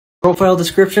Profile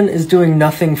description is doing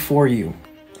nothing for you,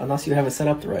 unless you have it set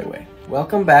up the right way.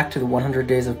 Welcome back to the 100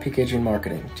 Days of Peak Agent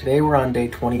Marketing. Today we're on day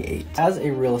 28. As a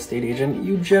real estate agent,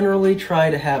 you generally try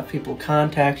to have people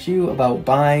contact you about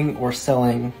buying or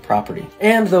selling property.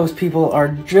 And those people are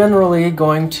generally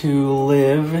going to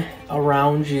live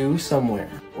around you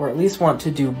somewhere, or at least want to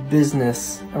do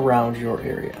business around your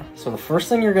area. So the first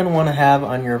thing you're going to want to have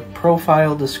on your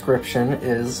profile description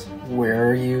is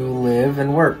where you live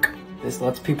and work. This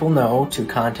lets people know to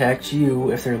contact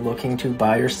you if they're looking to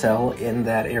buy or sell in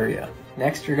that area.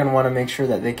 Next, you're going to want to make sure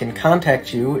that they can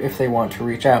contact you if they want to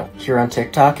reach out. Here on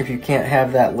TikTok, if you can't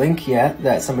have that link yet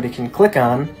that somebody can click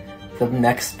on, the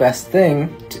next best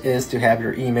thing is to have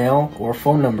your email or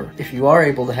phone number. If you are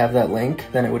able to have that link,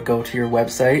 then it would go to your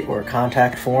website or a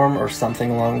contact form or something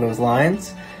along those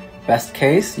lines. Best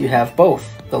case, you have both.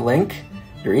 The link,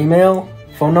 your email,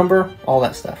 phone number, all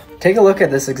that stuff. Take a look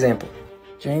at this example.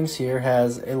 James here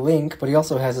has a link, but he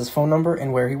also has his phone number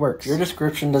and where he works. If your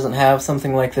description doesn't have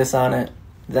something like this on it,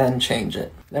 then change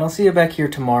it. Then I'll see you back here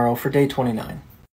tomorrow for day 29.